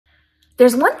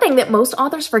There's one thing that most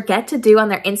authors forget to do on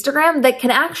their Instagram that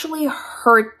can actually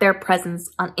hurt their presence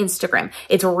on Instagram.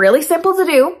 It's really simple to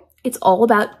do. It's all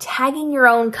about tagging your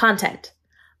own content.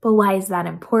 But why is that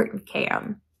important,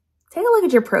 Cam? Take a look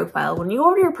at your profile. When you go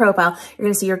over to your profile, you're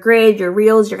going to see your grid, your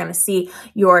reels, you're going to see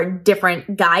your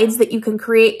different guides that you can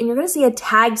create, and you're going to see a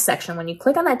tag section. When you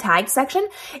click on that tag section,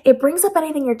 it brings up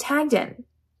anything you're tagged in.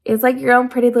 It's like your own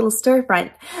pretty little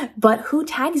storefront. But who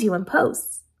tags you in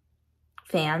posts?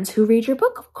 Fans who read your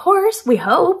book, of course, we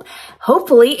hope.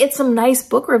 Hopefully it's some nice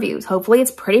book reviews. Hopefully it's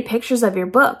pretty pictures of your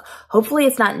book. Hopefully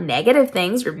it's not negative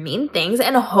things or mean things.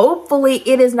 And hopefully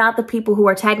it is not the people who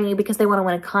are tagging you because they want to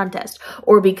win a contest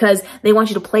or because they want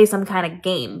you to play some kind of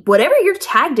game. Whatever you're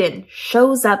tagged in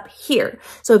shows up here.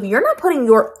 So if you're not putting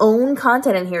your own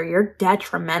content in here, you're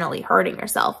detrimentally hurting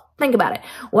yourself. Think about it.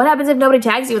 What happens if nobody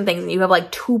tags you in things and you have like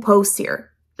 2 posts here?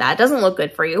 That doesn't look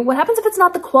good for you. What happens if it's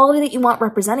not the quality that you want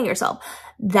representing yourself?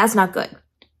 That's not good.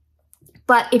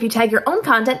 But if you tag your own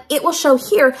content, it will show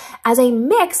here as a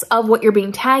mix of what you're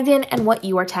being tagged in and what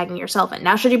you are tagging yourself in.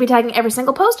 Now, should you be tagging every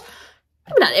single post?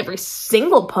 Maybe not every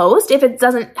single post. If it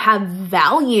doesn't have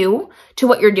value to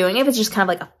what you're doing, if it's just kind of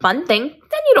like a fun thing,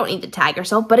 then you don't need to tag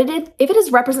yourself. But if it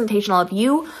is representational of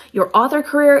you, your author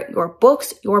career, your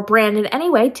books, your brand in any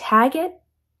way, tag it.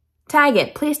 Tag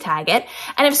it, please tag it.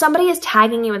 And if somebody is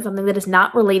tagging you in something that is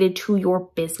not related to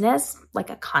your business, like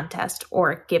a contest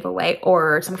or a giveaway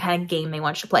or some kind of game they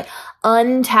want you to play,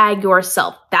 untag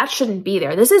yourself. That shouldn't be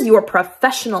there. This is your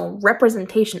professional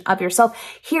representation of yourself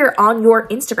here on your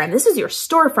Instagram. This is your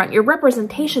storefront, your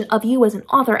representation of you as an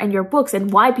author and your books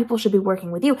and why people should be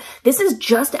working with you. This is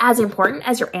just as important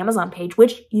as your Amazon page,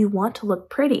 which you want to look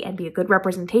pretty and be a good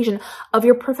representation of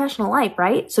your professional life,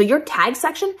 right? So your tag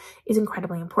section is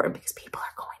incredibly important because people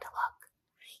are going to look.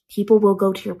 People will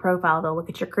go to your profile. They'll look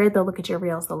at your grid. They'll look at your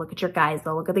reels. They'll look at your guides.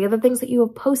 They'll look at the other things that you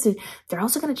have posted. They're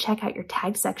also going to check out your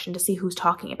tag section to see who's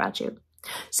talking about you.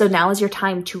 So now is your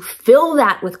time to fill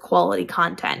that with quality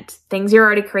content. Things you're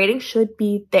already creating should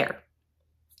be there.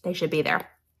 They should be there.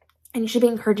 And you should be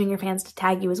encouraging your fans to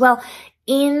tag you as well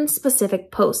in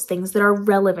specific posts, things that are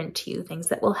relevant to you, things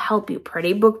that will help you,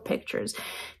 pretty book pictures.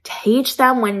 Teach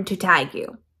them when to tag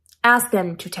you. Ask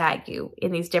them to tag you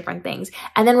in these different things,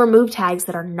 and then remove tags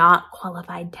that are not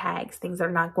qualified tags, things that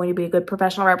are not going to be a good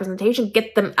professional representation.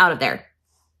 Get them out of there.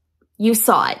 You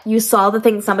saw it. You saw the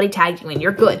thing somebody tagged you in.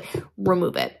 You're good.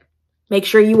 Remove it. Make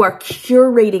sure you are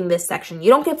curating this section.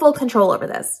 You don't get full control over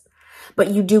this,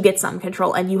 but you do get some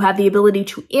control, and you have the ability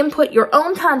to input your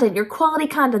own content, your quality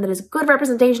content that is a good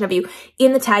representation of you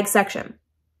in the tag section.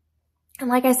 And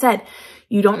like I said,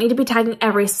 you don't need to be tagging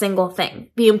every single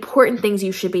thing. The important things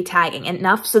you should be tagging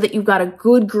enough so that you've got a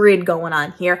good grid going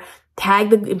on here. Tag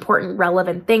the important,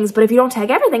 relevant things. But if you don't tag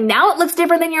everything, now it looks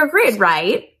different than your grid,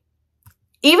 right?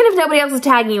 Even if nobody else is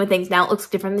tagging you with things, now it looks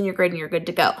different than your grid and you're good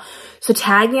to go. So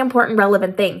tag the important,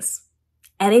 relevant things.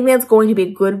 Anything that's going to be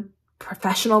a good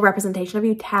professional representation of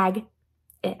you, tag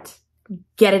it.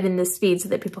 Get it in this feed so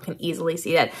that people can easily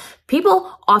see that.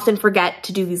 People often forget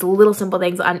to do these little simple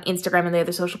things on Instagram and the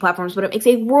other social platforms, but it makes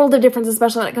a world of difference,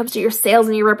 especially when it comes to your sales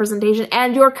and your representation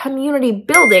and your community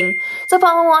building. So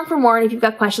follow along for more. And if you've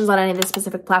got questions on any of the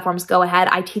specific platforms, go ahead.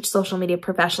 I teach social media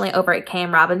professionally over at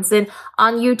KM Robinson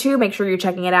on YouTube. Make sure you're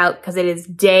checking it out because it is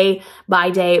day by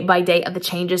day of the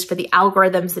changes for the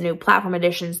algorithms, the new platform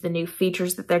additions, the new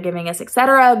features that they're giving us,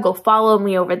 etc. Go follow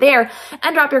me over there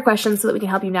and drop your questions so that we can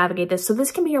help you navigate this. So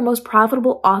this can be your most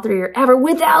profitable author year ever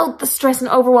without the stress and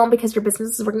overwhelm because your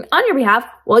business is working on your behalf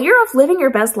while you're off living your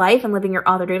best life and living your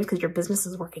author dreams because your business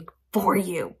is working for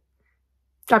you.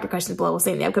 Drop your questions below. We'll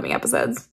see you in the upcoming episodes.